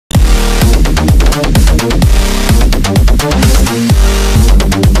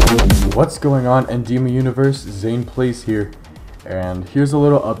What's going on, Endema Universe? Zane Plays here, and here's a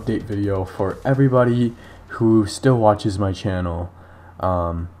little update video for everybody who still watches my channel.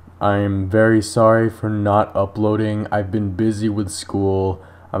 I'm very sorry for not uploading. I've been busy with school.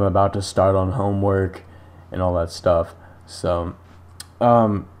 I'm about to start on homework and all that stuff. So,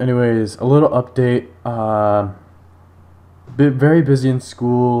 anyways, a little update. Very busy in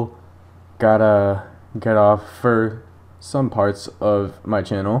school. Gotta get off for some parts of my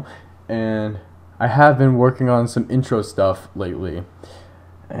channel, and I have been working on some intro stuff lately,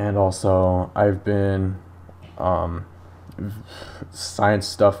 and also I've been science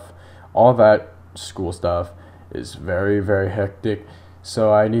stuff, all that school stuff is very hectic,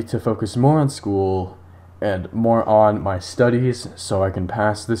 so I need to focus more on school and more on my studies so I can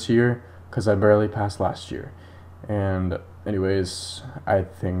pass this year, because I barely passed last year. And anyways, I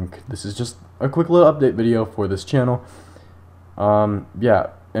think this is just a quick little update video for this channel. Yeah,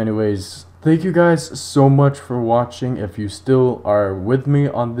 anyways, thank you guys so much for watching. If you still are with me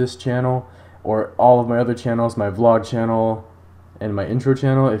on this channel or all of my other channels, my vlog channel and my intro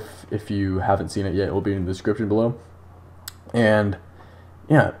channel, if you haven't seen it yet, it will be in the description below. And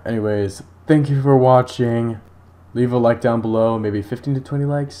yeah, anyways, thank you for watching. Leave a like down below, maybe 15 to 20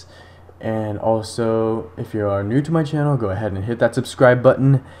 likes. And also, if you are new to my channel, go ahead and hit that subscribe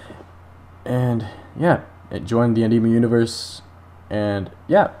button. And yeah, join the Endema Universe. And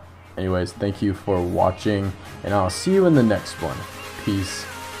yeah, anyways, thank you for watching, and I'll see you in the next one. Peace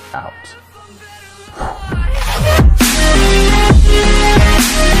out.